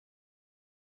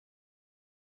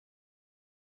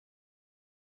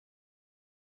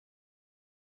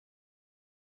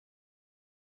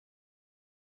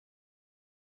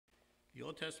The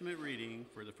Old Testament reading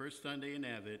for the first Sunday in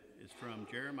Advent is from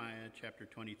Jeremiah chapter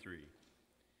 23.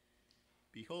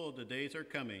 Behold, the days are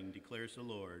coming, declares the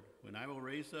Lord, when I will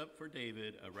raise up for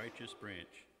David a righteous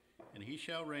branch, and he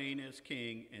shall reign as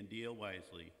king and deal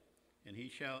wisely, and he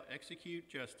shall execute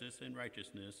justice and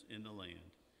righteousness in the land.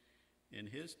 In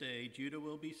his day Judah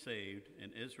will be saved,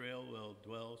 and Israel will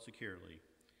dwell securely.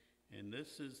 And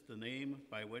this is the name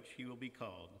by which he will be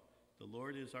called. The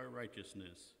Lord is our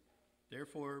righteousness.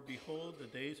 Therefore, behold, the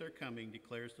days are coming,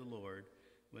 declares the Lord,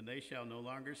 when they shall no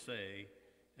longer say,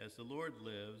 as the Lord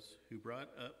lives, who brought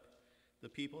up the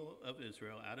people of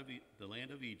Israel out of the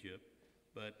land of Egypt,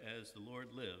 but as the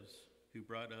Lord lives, who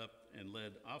brought up and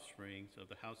led offsprings of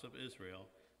the house of Israel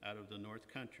out of the north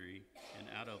country and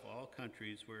out of all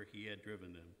countries where he had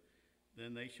driven them.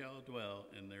 Then they shall dwell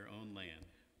in their own land.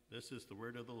 This is the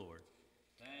word of the Lord.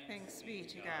 Thanks be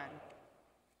to God.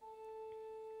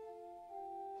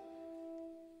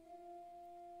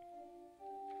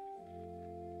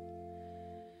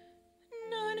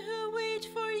 None who wait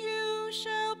for you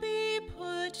shall be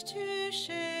put to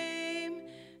shame.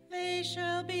 They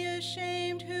shall be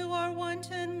ashamed who are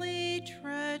wantonly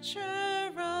treacherous.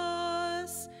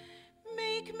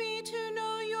 Make me to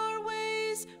know your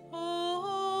ways,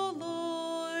 O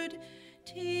Lord.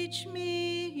 Teach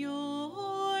me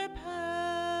your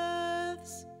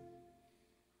paths.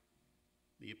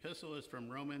 The epistle is from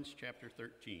Romans chapter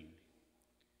 13.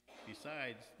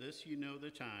 Besides this, you know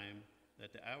the time,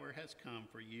 that the hour has come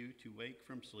for you to wake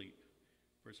from sleep.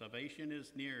 For salvation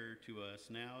is nearer to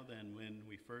us now than when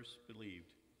we first believed.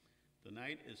 The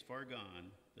night is far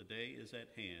gone, the day is at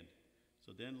hand.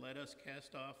 So then let us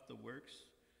cast off the works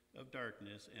of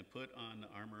darkness and put on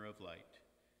the armor of light.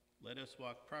 Let us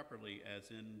walk properly as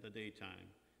in the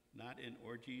daytime, not in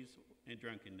orgies and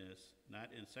drunkenness, not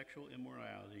in sexual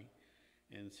immorality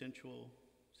and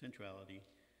sensuality,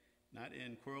 not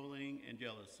in quarreling and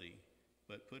jealousy,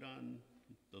 but put on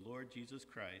the Lord Jesus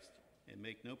Christ and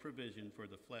make no provision for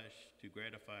the flesh to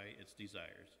gratify its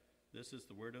desires. This is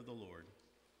the word of the Lord.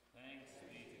 Thanks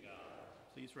be to God.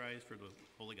 Please rise for the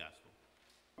Holy Gospel.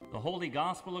 The Holy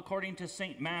Gospel according to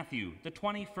St. Matthew, the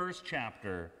 21st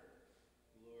chapter.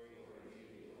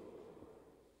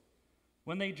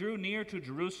 When they drew near to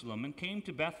Jerusalem and came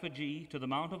to Bethphage to the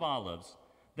Mount of Olives,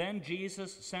 then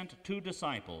Jesus sent 2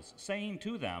 disciples, saying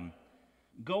to them,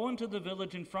 Go into the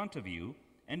village in front of you,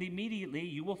 and immediately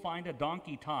you will find a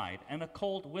donkey tied and a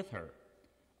colt with her.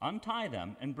 Untie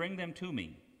them and bring them to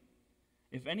me.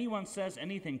 If anyone says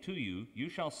anything to you, you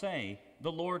shall say,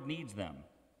 The Lord needs them,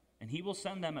 and he will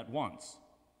send them at once.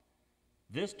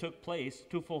 This took place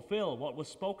to fulfill what was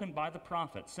spoken by the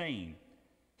prophet, saying,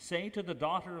 Say to the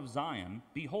daughter of Zion,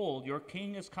 Behold, your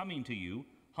king is coming to you,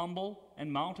 humble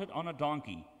and mounted on a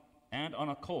donkey, and on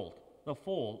a colt, the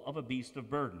foal of a beast of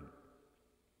burden.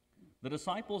 The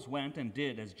disciples went and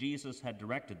did as Jesus had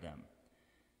directed them.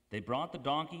 They brought the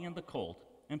donkey and the colt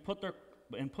and put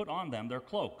on them their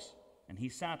cloaks, and he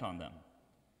sat on them.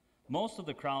 Most of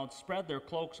the crowd spread their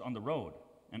cloaks on the road,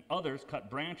 and others cut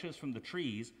branches from the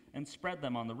trees and spread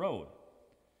them on the road.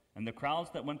 And the crowds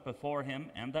that went before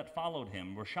him and that followed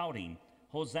him were shouting,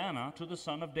 Hosanna to the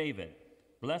Son of David!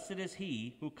 Blessed is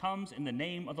he who comes in the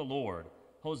name of the Lord!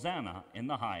 Hosanna in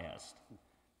the highest!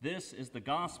 This is the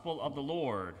gospel of the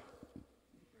Lord.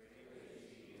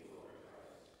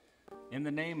 In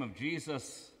the name of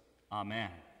Jesus, amen.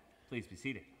 Please be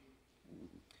seated.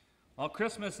 Well,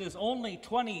 Christmas is only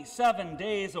 27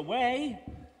 days away.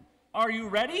 Are you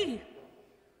ready?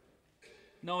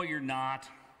 No, you're not.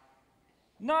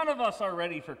 None of us are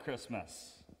ready for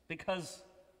Christmas, because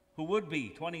who would be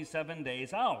 27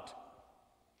 days out?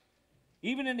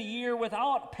 Even in a year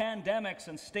without pandemics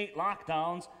and state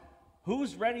lockdowns,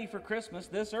 who's ready for Christmas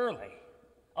this early?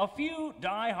 A few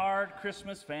die-hard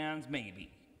Christmas fans,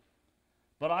 maybe.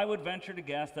 But I would venture to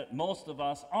guess that most of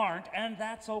us aren't, and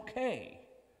that's okay.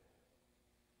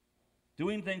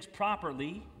 Doing things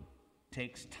properly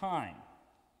takes time.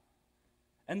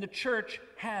 And the church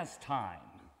has time.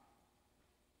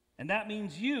 And that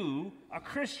means you, a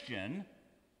Christian,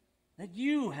 that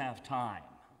you have time.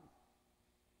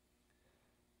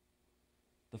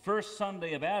 The first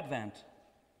Sunday of Advent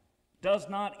does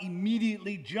not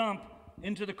immediately jump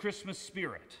into the Christmas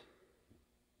spirit.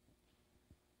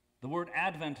 The word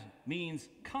Advent means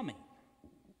coming.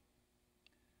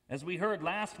 As we heard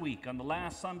last week on the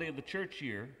last Sunday of the church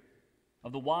year,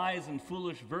 of the wise and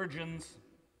foolish virgins,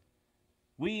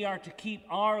 we are to keep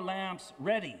our lamps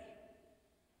ready,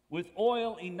 with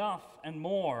oil enough and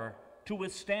more to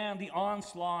withstand the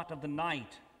onslaught of the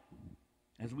night,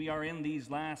 as we are in these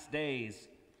last days,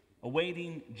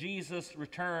 awaiting Jesus'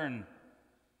 return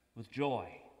with joy.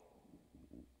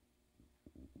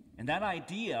 And that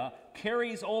idea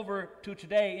carries over to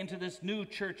today into this new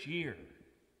church year.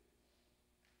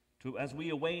 As we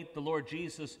await the Lord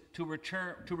Jesus to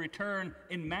return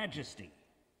in majesty.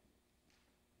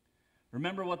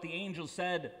 Remember what the angel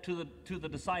said to the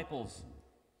disciples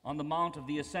on the Mount of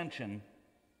the Ascension.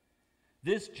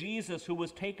 This Jesus who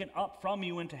was taken up from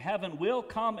you into heaven will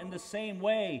come in the same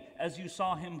way as you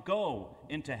saw him go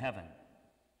into heaven.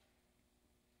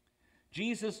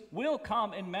 Jesus will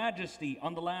come in majesty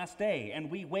on the last day,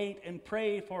 and we wait and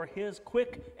pray for his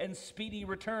quick and speedy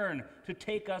return to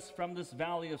take us from this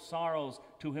valley of sorrows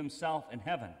to himself in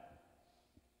heaven.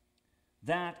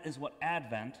 That is what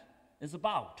Advent is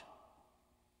about.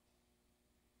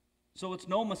 So it's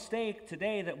no mistake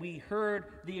today that we heard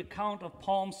the account of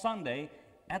Palm Sunday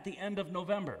at the end of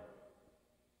November.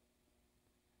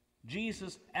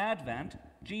 Jesus' advent,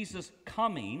 Jesus'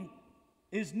 coming,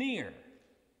 is near.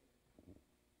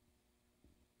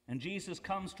 And Jesus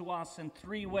comes to us in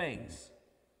three ways.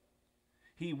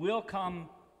 He will come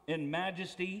in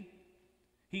majesty,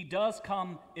 he does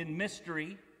come in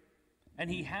mystery,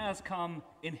 and he has come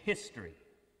in history.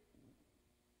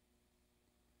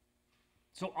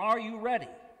 So are you ready?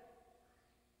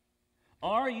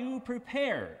 Are you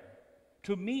prepared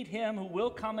to meet him who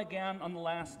will come again on the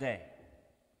last day?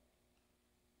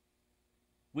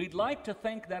 We'd like to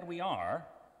think that we are,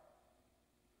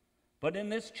 but in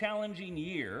this challenging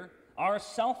year, our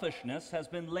selfishness has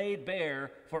been laid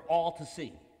bare for all to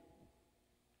see.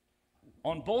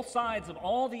 On both sides of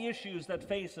all the issues that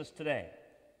face us today,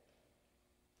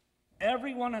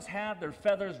 everyone has had their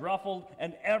feathers ruffled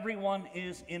and everyone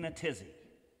is in a tizzy.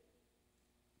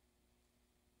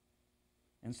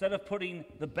 Instead of putting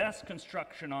the best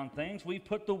construction on things, we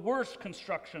put the worst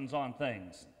constructions on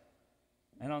things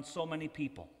and on so many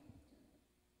people.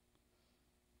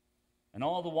 And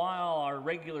all the while, our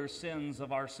regular sins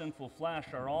of our sinful flesh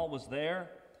are always there,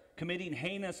 committing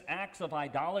heinous acts of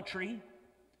idolatry,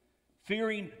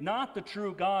 fearing not the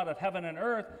true God of heaven and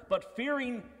earth, but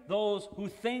fearing those who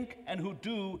think and who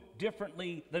do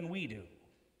differently than we do.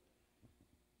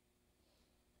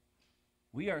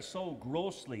 We are so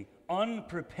grossly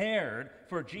unprepared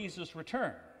for Jesus'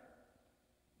 return.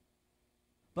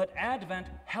 But Advent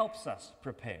helps us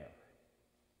prepare.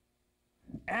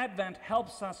 Advent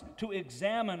helps us to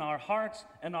examine our hearts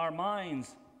and our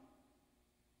minds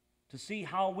to see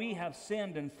how we have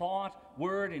sinned in thought,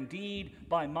 word, and deed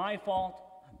by my fault,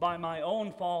 by my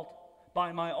own fault,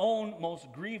 by my own most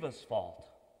grievous fault.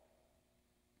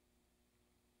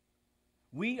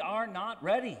 We are not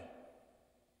ready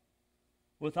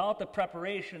without the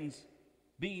preparations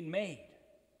being made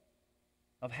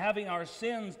of having our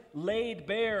sins laid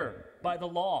bare by the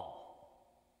law.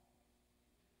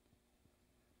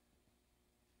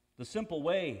 The simple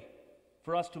way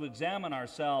for us to examine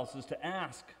ourselves is to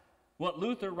ask what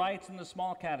Luther writes in the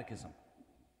Small Catechism.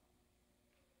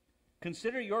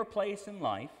 Consider your place in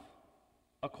life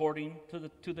according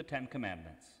to the Ten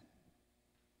Commandments.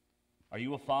 Are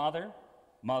you a father,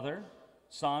 mother,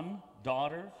 son,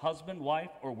 daughter, husband, wife,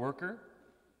 or worker?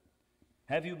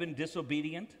 Have you been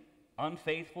disobedient,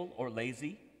 unfaithful, or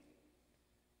lazy?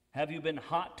 Have you been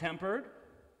hot-tempered,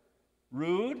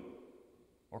 rude,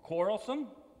 or quarrelsome?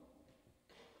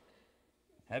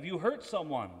 Have you hurt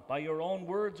someone by your own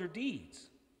words or deeds?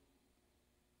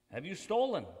 Have you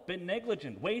stolen, been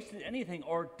negligent, wasted anything,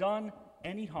 or done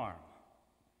any harm?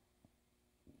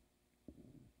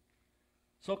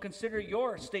 So consider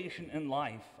your station in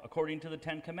life according to the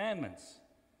Ten Commandments.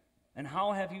 And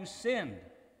how have you sinned?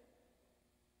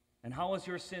 And how is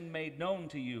your sin made known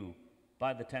to you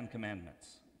by the Ten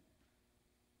Commandments?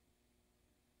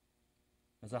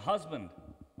 As a husband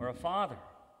or a father,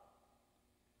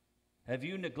 have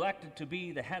you neglected to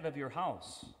be the head of your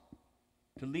house,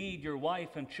 to lead your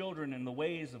wife and children in the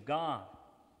ways of God?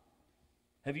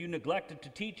 Have you neglected to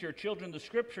teach your children the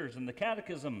scriptures and the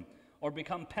catechism, or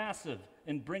become passive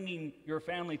in bringing your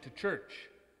family to church,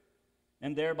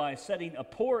 and thereby setting a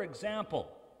poor example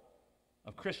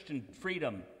of Christian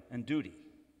freedom and duty?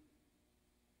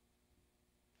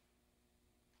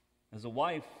 As a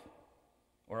wife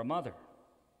or a mother,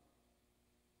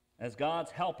 as God's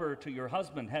helper to your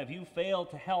husband, have you failed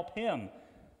to help him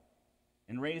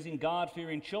in raising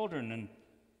God-fearing children and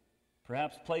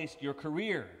perhaps placed your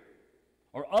career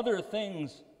or other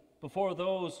things before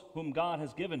those whom God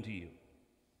has given to you?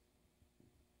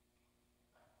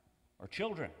 Or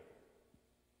children,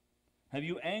 have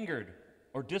you angered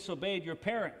or disobeyed your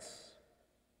parents?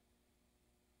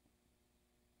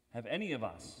 Have any of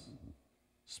us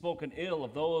spoken ill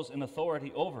of those in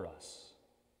authority over us?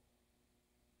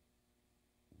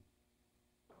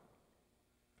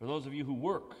 For those of you who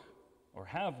work or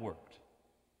have worked?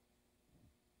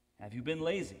 Have you been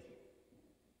lazy?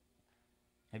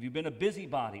 Have you been a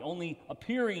busybody, only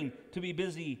appearing to be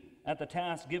busy at the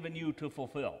task given you to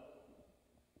fulfill?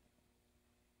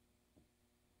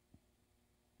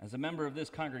 As a member of this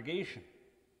congregation,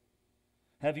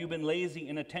 have you been lazy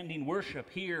in attending worship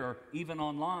here or even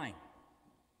online?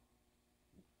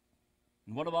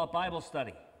 And what about Bible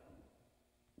study?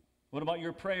 What about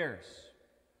your prayers?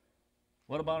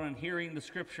 What about in hearing the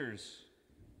scriptures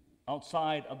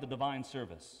outside of the divine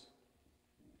service?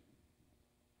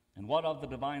 And what of the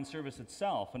divine service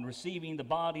itself and receiving the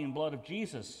body and blood of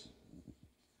Jesus?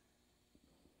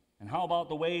 And how about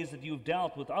the ways that you've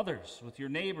dealt with others, with your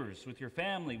neighbors, with your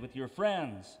family, with your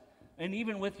friends, and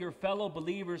even with your fellow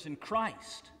believers in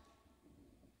Christ?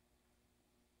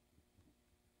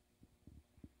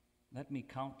 Let me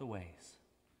count the ways.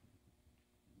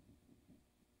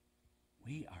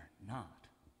 We are not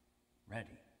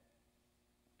ready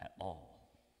at all.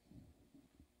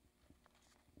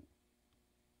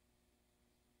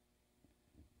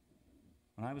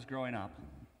 When I was growing up,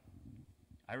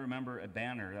 I remember a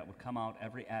banner that would come out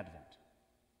every Advent.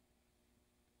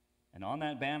 And on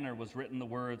that banner was written the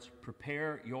words,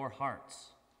 "Prepare your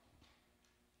hearts.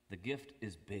 The gift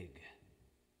is big."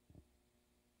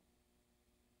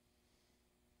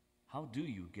 How do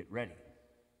you get ready?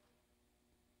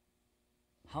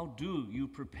 How do you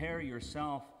prepare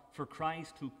yourself for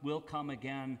Christ, who will come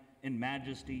again in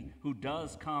majesty, who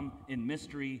does come in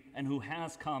mystery, and who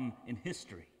has come in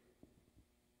history?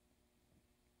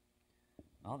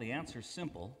 Well, the answer is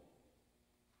simple,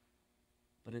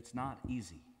 but it's not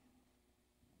easy.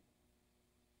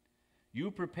 You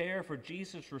prepare for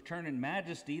Jesus' return in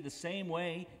majesty the same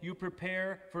way you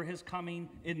prepare for his coming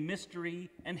in mystery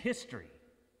and history.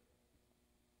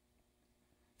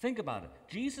 Think about it.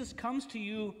 Jesus comes to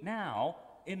you now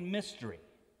in mystery,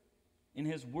 in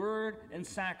his word and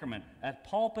sacrament, at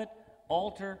pulpit,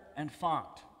 altar, and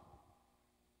font.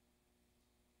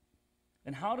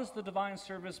 And how does the divine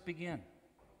service begin?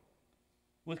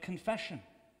 With confession.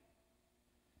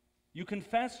 You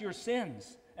confess your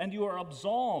sins, and you are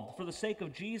absolved for the sake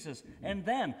of Jesus. And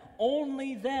then,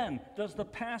 only then, does the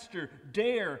pastor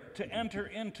dare to enter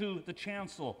into the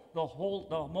chancel,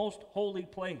 the most holy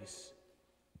place.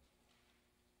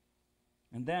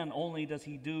 And then only does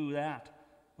he do that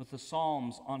with the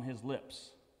psalms on his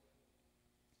lips.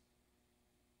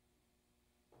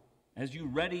 As you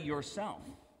ready yourself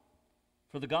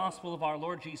for the gospel of our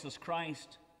Lord Jesus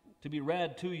Christ to be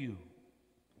read to you,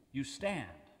 you stand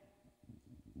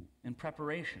in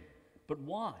preparation. But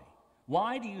why?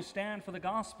 Why do you stand for the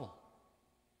gospel?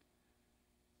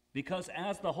 Because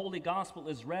as the holy gospel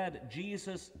is read,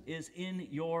 Jesus is in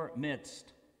your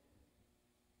midst.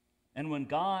 And when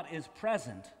God is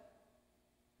present,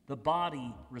 the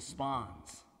body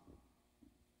responds.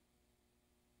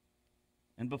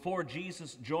 And before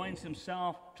Jesus joins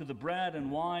himself to the bread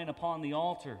and wine upon the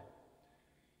altar,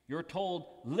 you're told,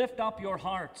 lift up your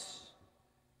hearts.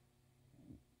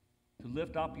 To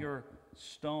lift up your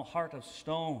heart of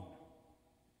stone,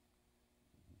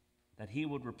 that he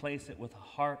would replace it with a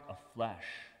heart of flesh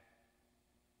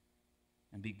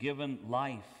and be given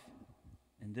life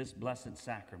in this blessed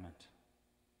sacrament.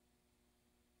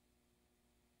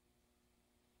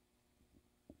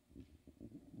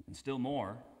 And still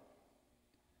more,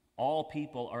 all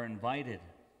people are invited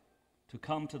to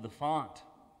come to the font,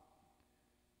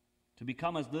 to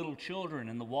become as little children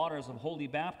in the waters of holy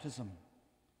baptism,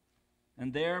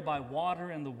 and there by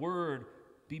water and the word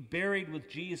be buried with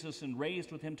Jesus and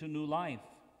raised with him to new life.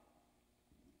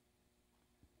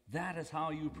 That is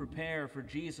how you prepare for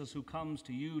Jesus who comes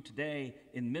to you today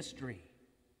in mystery.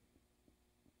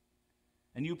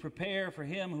 And you prepare for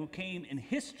him who came in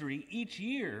history each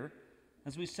year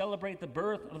as we celebrate the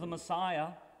birth of the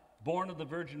Messiah, born of the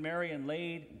Virgin Mary and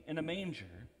laid in a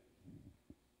manger.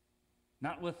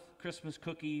 Not with Christmas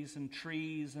cookies and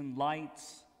trees and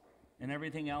lights and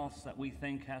everything else that we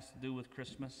think has to do with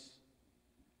Christmas.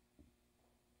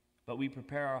 But we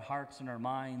prepare our hearts and our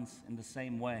minds in the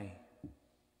same way,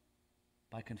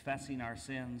 by confessing our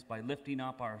sins, by lifting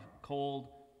up our cold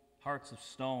hearts of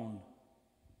stone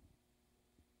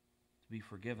to be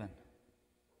forgiven,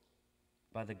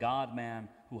 by the God-man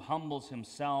who humbles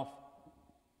himself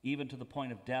even to the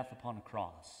point of death upon a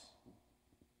cross.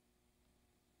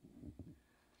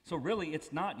 So really,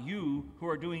 it's not you who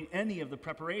are doing any of the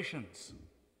preparations.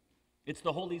 It's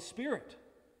the Holy Spirit.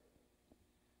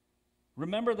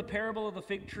 Remember the parable of the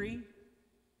fig tree,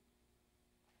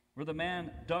 where the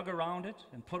man dug around it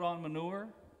and put on manure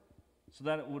so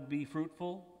that it would be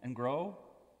fruitful and grow?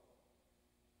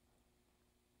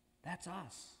 That's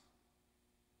us.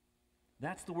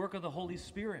 That's the work of the Holy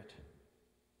Spirit,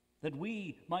 that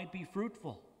we might be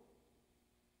fruitful.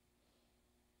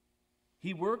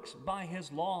 He works by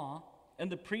his law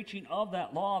and the preaching of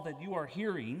that law that you are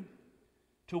hearing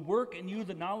to work in you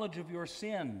the knowledge of your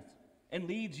sins and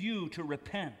leads you to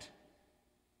repent,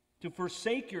 to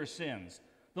forsake your sins,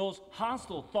 those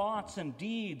hostile thoughts and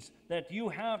deeds that you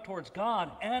have towards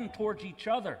God and towards each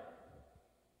other,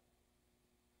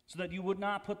 so that you would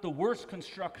not put the worst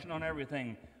construction on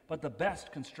everything, but the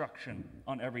best construction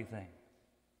on everything.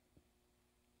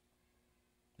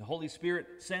 The Holy Spirit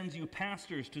sends you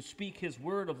pastors to speak his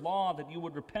word of law that you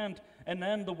would repent, and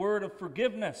then the word of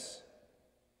forgiveness.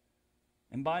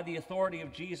 And by the authority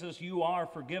of Jesus, you are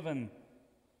forgiven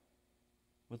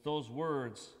with those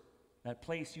words that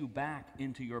place you back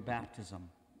into your baptism.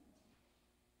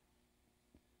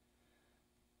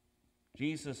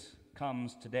 Jesus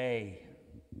comes today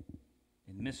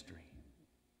in mystery.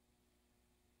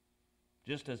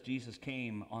 Just as Jesus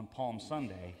came on Palm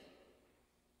Sunday,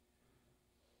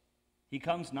 he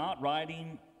comes not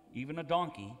riding even a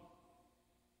donkey,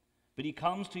 but he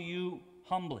comes to you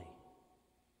humbly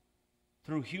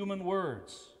through human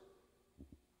words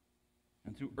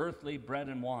and through earthly bread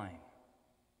and wine.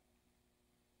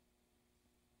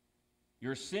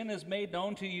 Your sin is made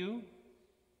known to you.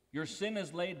 Your sin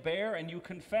is laid bare, and you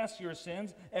confess your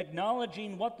sins,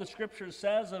 acknowledging what the Scripture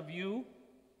says of you.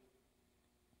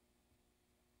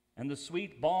 And the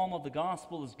sweet balm of the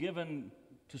gospel is given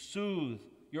to soothe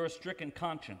your stricken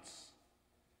conscience.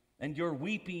 And your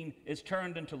weeping is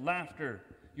turned into laughter,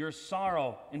 your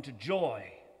sorrow into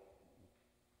joy.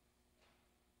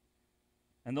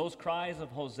 And those cries of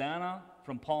Hosanna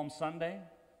from Palm Sunday,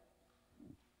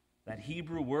 that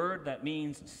Hebrew word that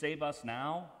means save us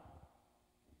now,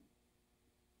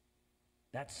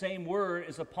 that same word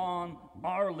is upon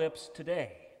our lips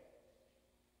today.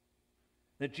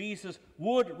 That Jesus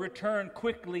would return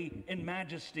quickly in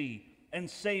majesty and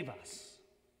save us.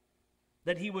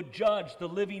 That he would judge the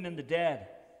living and the dead.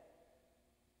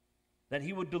 That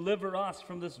he would deliver us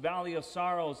from this valley of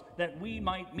sorrows, that we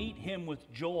might meet him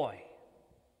with joy.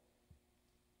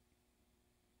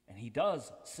 And he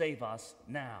does save us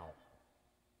now.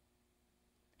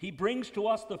 He brings to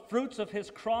us the fruits of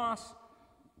his cross,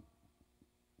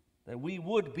 that we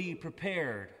would be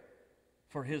prepared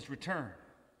for his return.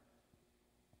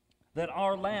 That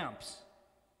our lamps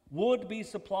would be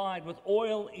supplied with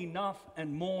oil enough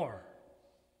and more.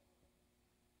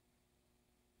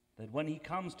 That when he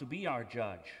comes to be our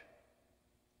judge,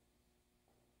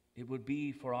 it would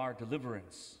be for our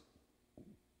deliverance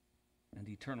and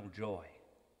eternal joy.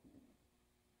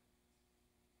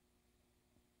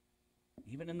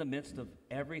 Even in the midst of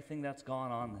everything that's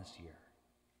gone on this year,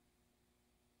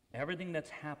 everything that's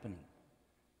happening,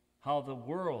 how the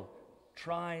world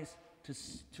tries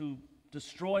to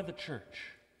destroy the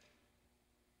church,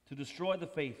 to destroy the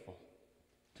faithful,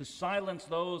 to silence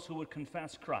those who would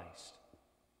confess Christ.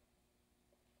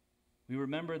 We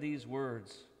remember these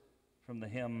words from the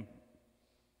hymn,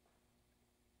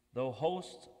 "Though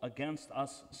hosts against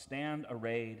us stand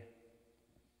arrayed,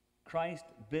 Christ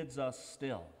bids us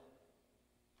still,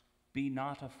 be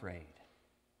not afraid.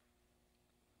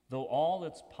 Though all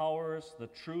its powers the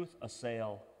truth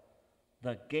assail,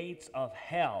 the gates of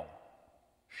hell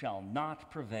shall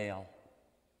not prevail.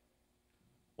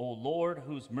 O Lord,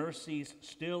 whose mercies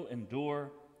still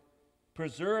endure,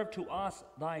 preserve to us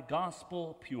thy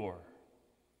gospel pure.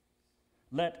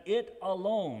 Let it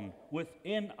alone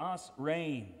within us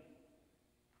reign,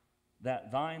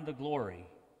 that thine the glory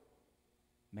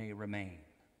may remain."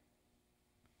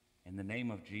 In the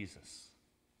name of Jesus,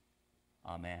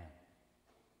 amen.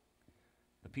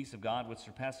 The peace of God, which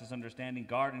surpasses understanding,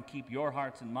 guard and keep your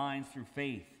hearts and minds through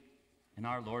faith in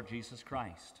our Lord Jesus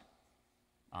Christ.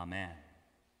 Amen.